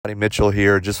Johnny Mitchell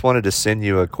here. Just wanted to send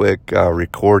you a quick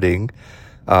recording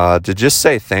to just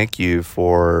say thank you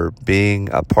for being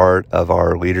a part of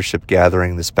our leadership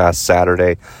gathering this past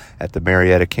Saturday at the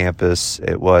Marietta campus.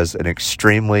 It was an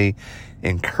extremely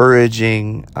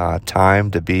encouraging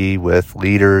time to be with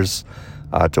leaders,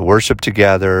 to worship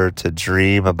together, to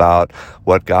dream about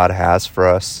what God has for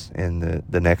us in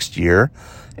the next year.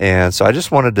 And so I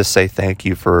just wanted to say thank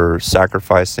you for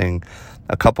sacrificing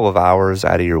a couple of hours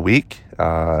out of your week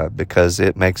because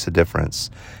it makes a difference.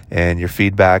 And your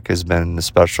feedback has been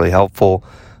especially helpful.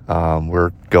 We're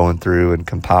going through and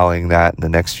compiling that in the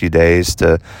next few days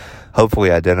to hopefully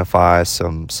identify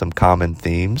some common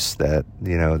themes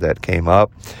that came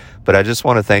up. But I just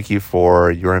want to thank you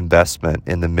for your investment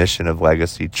in the mission of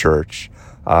Legacy Church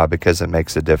because it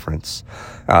makes a difference.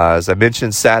 As I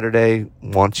mentioned, Saturday,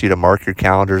 want you to mark your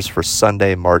calendars for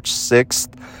Sunday, March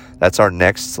 6th. That's our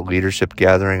next leadership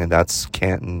gathering, and that's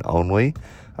Canton only,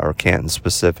 or Canton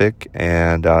specific.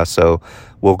 And so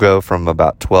we'll go from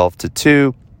about 12 to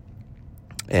 2,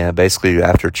 and basically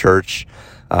after church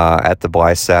at the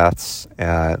Blysaths,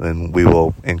 and we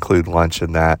will include lunch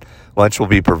in that. Lunch will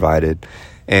be provided.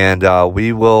 And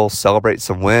we will celebrate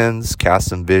some wins, cast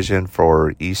some vision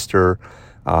for Easter,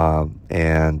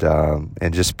 and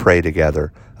just pray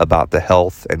together about the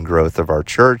health and growth of our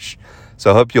church. So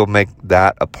I hope you'll make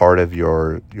that a part of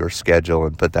your schedule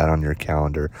and put that on your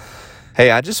calendar.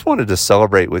 Hey, I just wanted to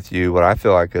celebrate with you what I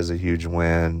feel like is a huge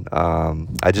win.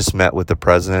 I just met with the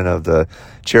president of the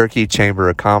Cherokee Chamber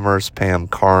of Commerce, Pam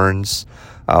Carnes.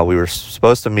 We were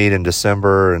supposed to meet in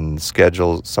December and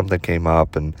something came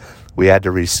up and we had to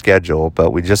reschedule, but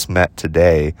we just met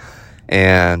today.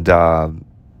 And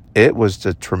it was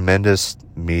a tremendous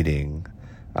meeting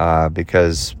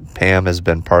because Pam has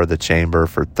been part of the chamber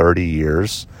for 30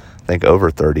 years, I think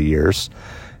over 30 years.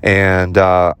 And,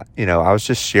 I was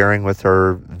just sharing with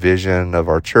her vision of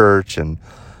our church and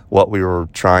what we were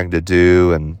trying to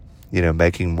do and,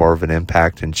 making more of an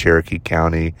impact in Cherokee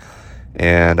County.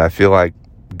 And I feel like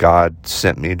God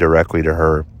sent me directly to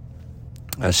her.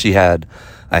 She had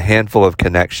a handful of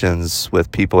connections with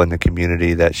people in the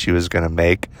community that she was going to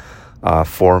make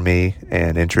for me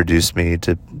and introduce me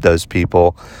to those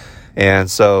people.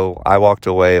 And so I walked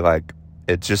away like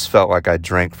it just felt like I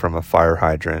drank from a fire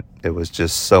hydrant. It was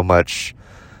just so much,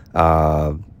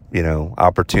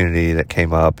 opportunity that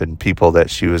came up and people that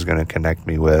she was going to connect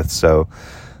me with. So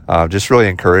just really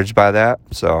encouraged by that.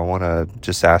 So I want to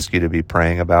just ask you to be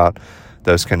praying about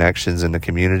those connections in the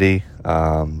community.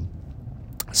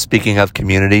 Speaking of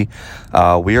community,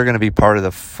 we are going to be part of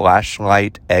the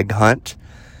Flashlight Egg Hunt.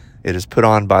 It is put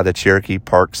on by the Cherokee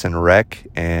Parks and Rec,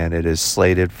 and it is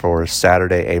slated for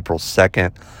Saturday, April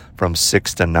 2nd from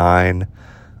 6 to 9.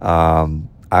 I'm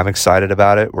excited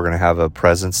about it. We're going to have a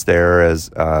presence there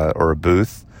or a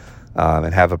booth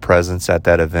and have a presence at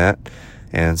that event.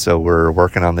 And so we're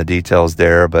working on the details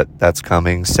there, but that's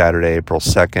coming Saturday, April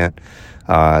 2nd.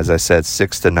 As I said,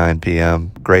 6 to 9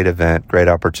 p.m. Great event, great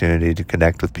opportunity to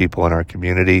connect with people in our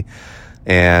community.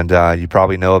 And you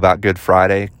probably know about Good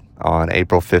Friday on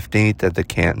April 15th at the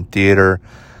Canton Theater.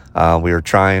 We were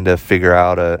trying to figure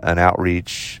out an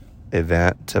outreach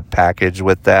event to package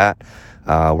with that,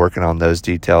 working on those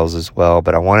details as well.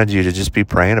 But I wanted you to just be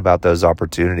praying about those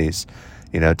opportunities,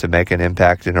 to make an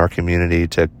impact in our community,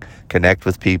 to connect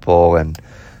with people and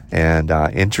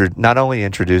not only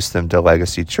introduce them to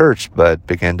Legacy Church, but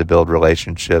begin to build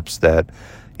relationships that,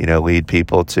 lead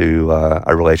people to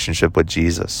a relationship with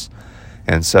Jesus.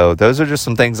 And so those are just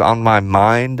some things on my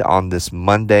mind on this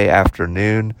Monday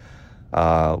afternoon.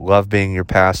 Love being your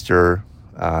pastor.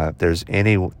 If there's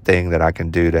anything that I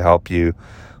can do to help you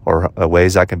or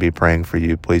ways I can be praying for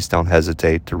you, please don't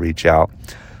hesitate to reach out.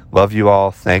 Love you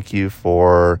all. Thank you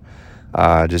for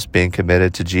just being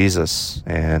committed to Jesus,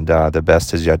 and the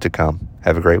best is yet to come.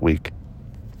 Have a great week.